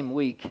that same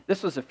week.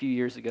 This was a few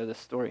years ago, this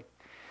story.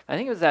 I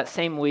think it was that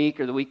same week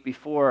or the week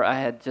before I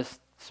had just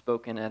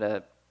spoken at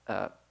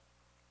a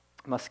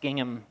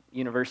Muskingum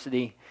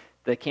University,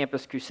 the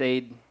Campus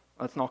Crusade,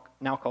 it's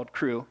now called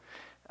Cru,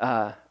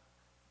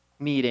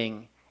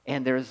 meeting.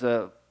 And there's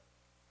a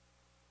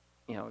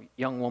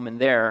young woman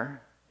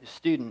there, a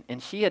student,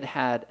 and she had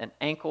had an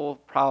ankle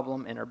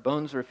problem, and her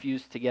bones were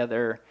fused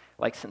together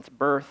like since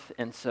birth,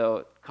 and so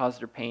it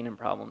caused her pain and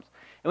problems.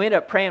 And we ended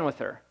up praying with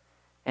her.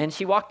 And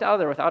she walked out of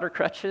there without her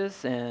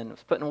crutches and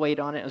was putting weight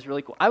on it. It was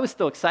really cool. I was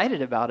still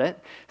excited about it.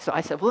 So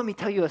I said, well, let me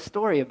tell you a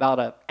story about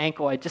an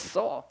ankle I just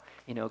saw,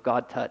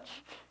 God touch.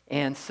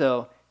 And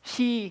so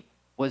she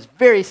was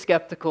very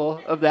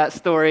skeptical of that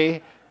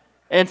story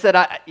and said,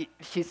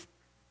 she's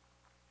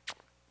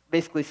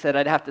basically said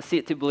I'd have to see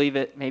it to believe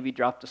it, maybe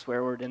dropped a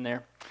swear word in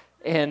there.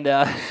 And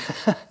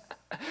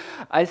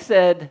I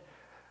said,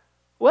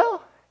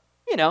 well,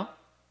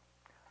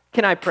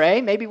 can I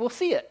pray? Maybe we'll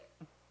see it.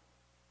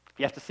 If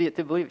you have to see it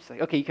to believe it. She's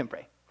like, okay, you can pray.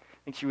 I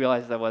think she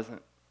realized I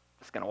wasn't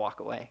just going to walk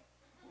away.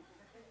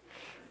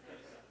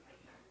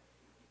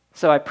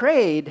 So I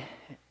prayed,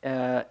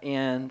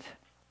 and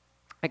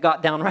I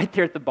got down right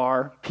there at the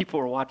bar. People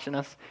were watching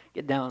us.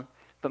 Get down,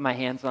 put my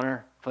hands on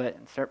her foot,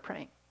 and start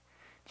praying.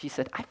 She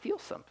said, I feel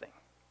something.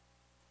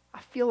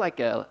 I feel like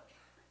a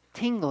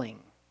tingling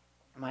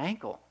in my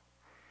ankle.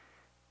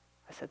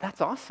 I said, that's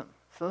awesome.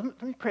 So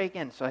let me pray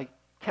again. So I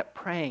kept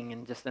praying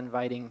and just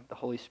inviting the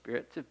Holy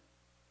Spirit to,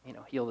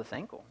 heal this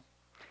ankle.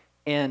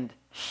 And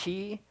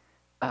she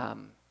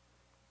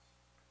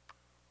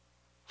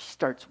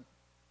starts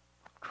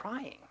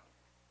crying.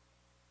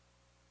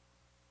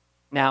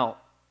 Now,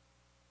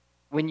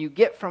 when you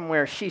get from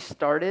where she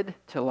started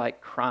to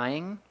like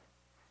crying,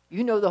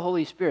 the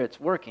Holy Spirit's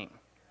working.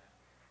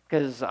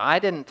 Because I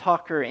didn't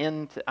talk her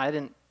into, I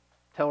didn't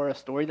tell her a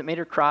story that made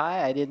her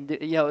cry. I didn't do,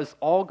 it was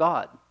all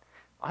God.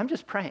 I'm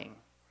just praying.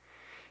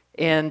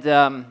 And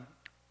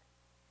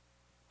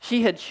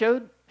she had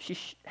showed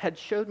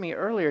me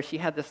earlier, she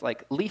had this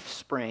like leaf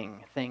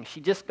spring thing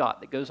she just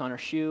got that goes on her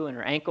shoe and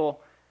her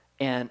ankle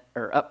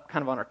or up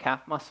kind of on her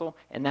calf muscle,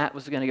 and that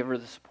was going to give her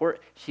the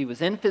support. She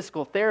was in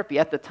physical therapy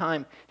at the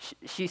time.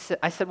 She said,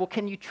 I said, well,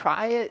 can you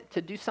try it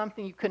to do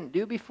something you couldn't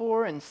do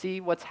before and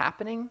see what's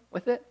happening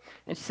with it?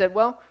 And she said,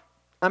 well,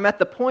 I'm at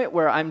the point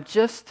where I'm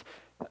just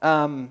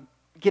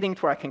getting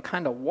to where I can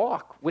kind of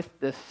walk with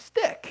this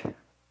stick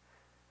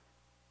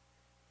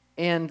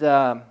and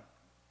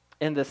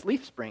this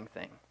leaf spring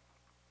thing.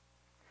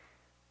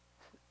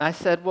 I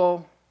said,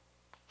 well,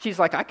 she's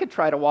like, I could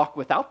try to walk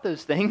without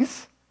those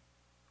things.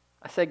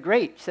 I said,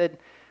 great. She said,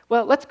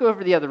 well, let's go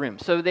over the other room.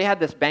 So they had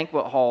this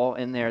banquet hall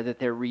in there that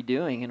they're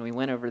redoing, and we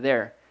went over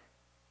there.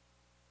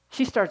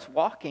 She starts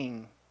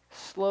walking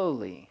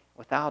slowly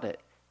without it.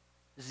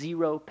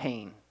 Zero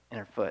pain in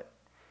her foot.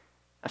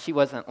 Now, she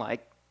wasn't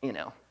like,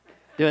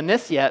 doing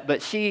this yet,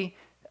 but she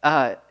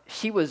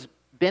was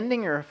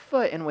bending her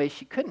foot in ways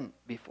she couldn't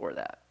before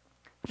that,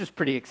 which was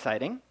pretty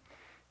exciting.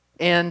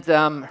 And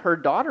her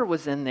daughter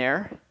was in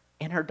there,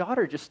 and her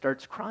daughter just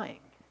starts crying.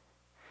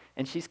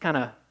 And she's kind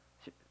of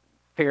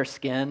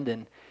fair-skinned,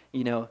 and,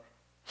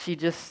 she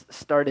just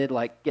started,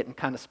 getting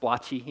kind of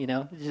splotchy,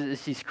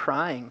 She's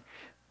crying.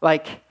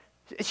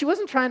 She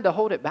wasn't trying to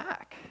hold it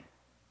back.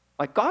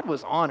 God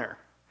was on her.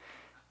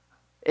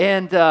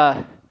 And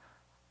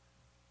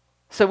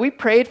so we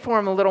prayed for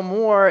him a little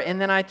more, and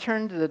then I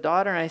turned to the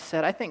daughter, and I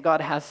said, I think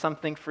God has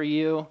something for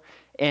you.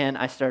 And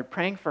I started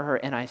praying for her,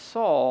 and I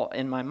saw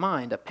in my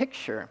mind a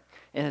picture.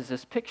 And it's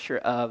this picture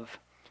of,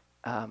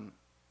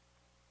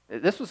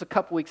 this was a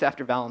couple weeks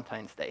after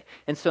Valentine's Day.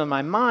 And so in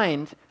my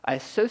mind, I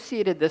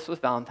associated this with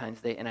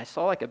Valentine's Day, and I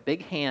saw a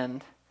big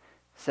hand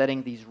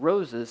setting these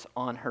roses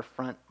on her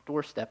front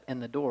doorstep,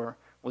 and the door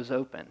was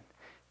open.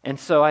 And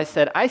so I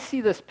said, I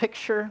see this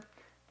picture.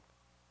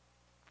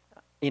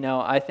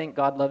 I think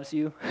God loves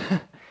you.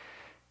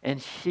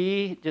 And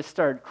she just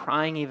started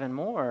crying even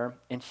more,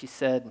 and she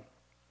said,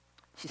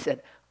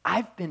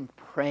 I've been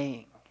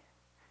praying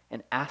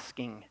and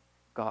asking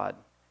God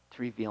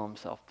to reveal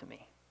himself to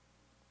me.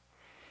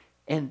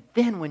 And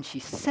then when she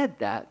said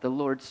that, the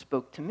Lord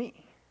spoke to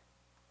me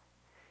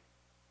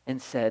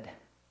and said,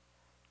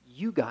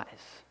 you guys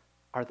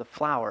are the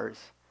flowers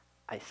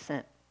I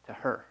sent to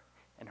her,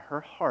 and her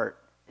heart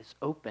is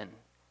open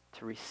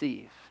to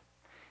receive.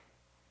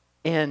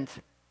 And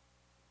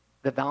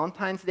the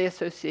Valentine's Day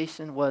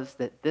Association was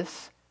that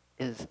this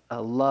is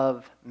a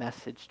love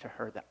message to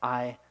her, that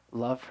I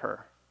love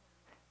her.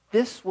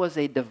 This was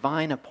a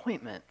divine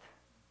appointment.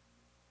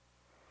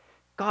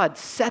 God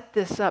set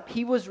this up.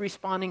 He was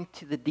responding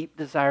to the deep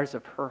desires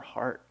of her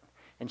heart,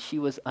 and she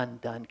was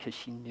undone because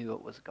she knew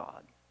it was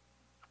God.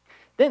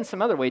 Then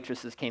some other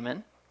waitresses came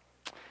in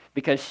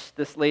because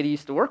this lady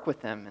used to work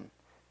with them and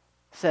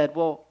said,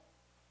 well,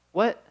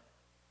 what's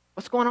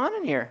going on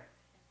in here?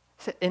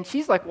 And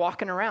she's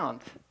walking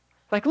around.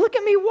 Look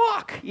at me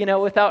walk,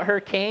 without her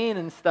cane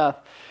and stuff.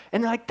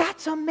 And they're like,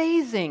 that's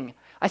amazing.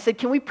 I said,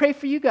 can we pray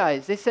for you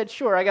guys? They said,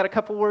 sure. I got a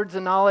couple words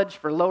of knowledge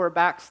for lower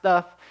back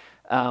stuff.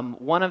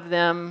 One of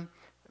them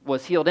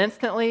was healed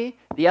instantly.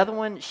 The other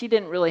one, she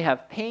didn't really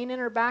have pain in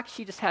her back.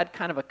 She just had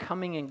kind of a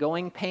coming and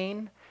going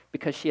pain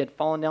because she had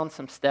fallen down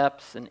some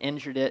steps and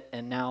injured it,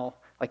 and now,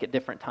 at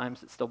different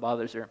times, it still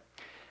bothers her.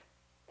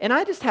 And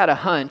I just had a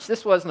hunch.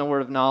 This wasn't a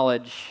word of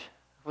knowledge,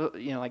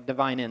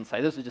 divine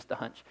insight. This was just a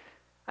hunch.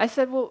 I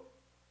said, well,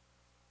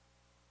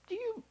 do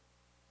you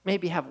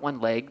maybe have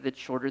one leg that's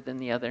shorter than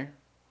the other?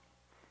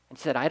 And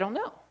she said, I don't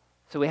know.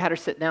 So we had her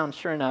sit down.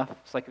 Sure enough,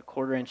 it's a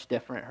 1/4 inch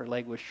different. Her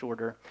leg was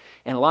shorter.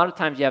 And a lot of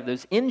times you have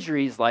those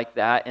injuries like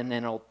that, and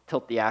then it'll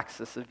tilt the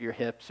axis of your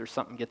hips, or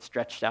something gets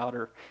stretched out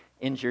or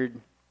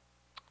injured.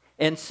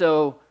 And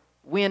so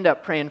we end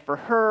up praying for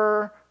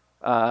her.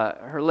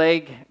 Her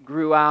leg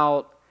grew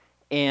out,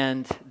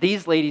 and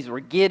these ladies were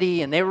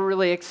giddy, and they were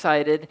really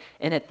excited.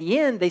 And at the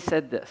end, they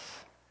said this.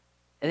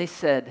 And they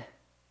said,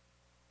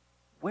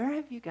 where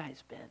have you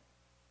guys been?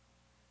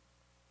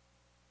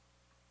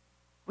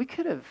 We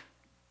could have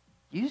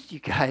used you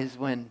guys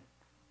when,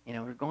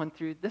 we're going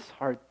through this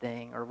hard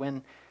thing, or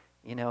when,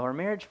 our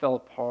marriage fell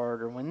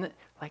apart, or when,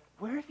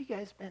 where have you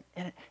guys been?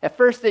 And at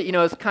first,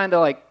 it's kind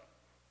of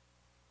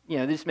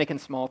they're just making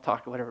small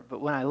talk or whatever.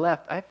 But when I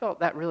left, I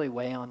felt that really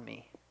weigh on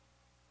me.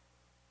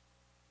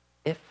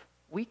 If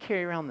we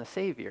carry around the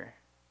Savior,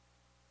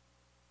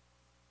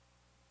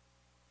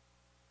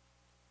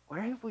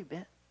 where have we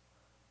been?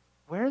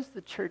 Where has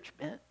the church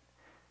been?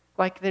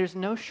 There's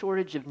no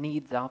shortage of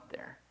needs out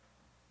there.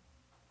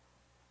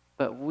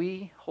 But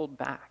we hold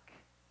back.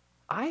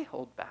 I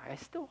hold back. I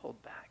still hold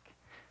back.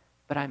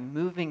 But I'm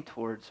moving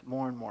towards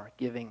more and more,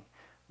 giving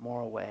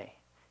more away.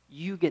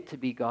 You get to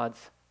be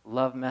God's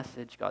love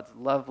message, God's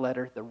love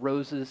letter, the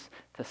roses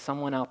to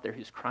someone out there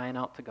who's crying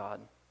out to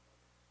God.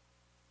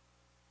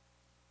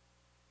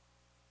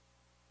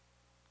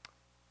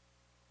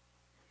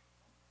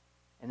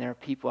 And there are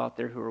people out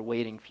there who are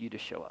waiting for you to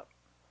show up.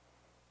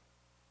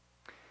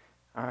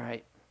 All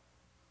right.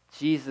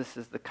 Jesus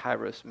is the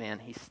Kairos man.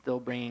 He's still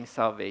bringing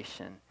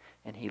salvation,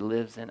 and he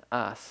lives in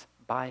us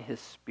by his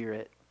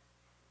Spirit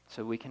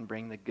so we can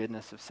bring the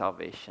goodness of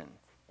salvation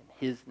in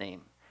his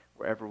name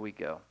wherever we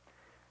go.